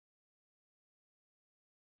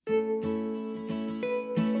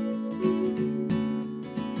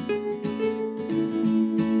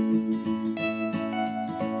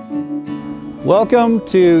Welcome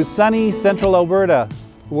to sunny Central Alberta.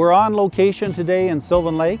 We're on location today in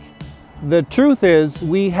Sylvan Lake. The truth is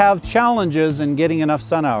we have challenges in getting enough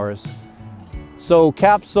sun hours. So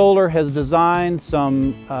Cap Solar has designed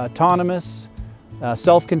some autonomous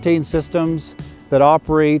self-contained systems that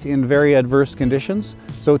operate in very adverse conditions.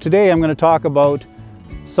 So today I'm going to talk about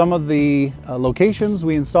some of the locations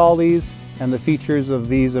we install these and the features of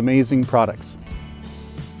these amazing products.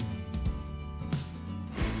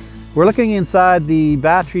 We're looking inside the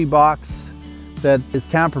battery box that is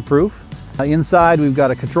tamper-proof. Inside we've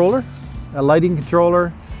got a controller, a lighting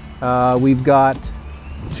controller. We've got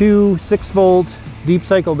two 6-volt deep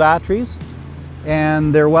cycle batteries,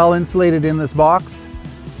 and they're well insulated in this box.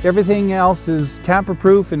 Everything else is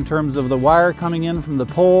tamper-proof in terms of the wire coming in from the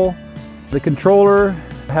pole. The controller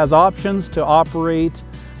has options to operate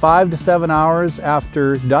 5 to 7 hours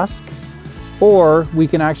after dusk, or we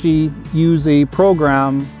can actually use a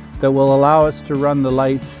program that will allow us to run the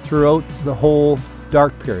lights throughout the whole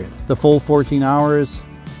dark period, the full 14 hours,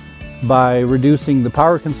 by reducing the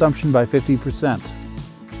power consumption by 50%.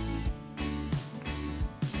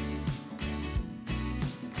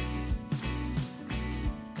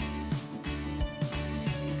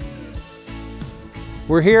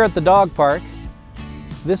 We're here at the dog park.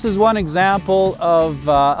 This is one example of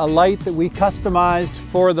a light that we customized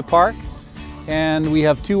for the park, and we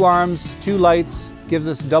have 2 arms, 2 lights. Gives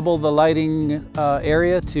us double the lighting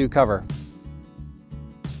area to cover.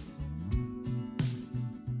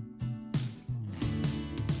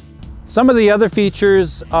 Some of the other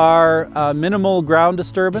features are minimal ground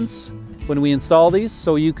disturbance when we install these,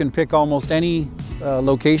 so you can pick almost any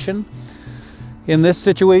location. In this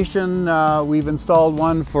situation, we've installed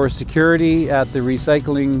one for security at the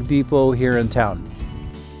recycling depot here in town.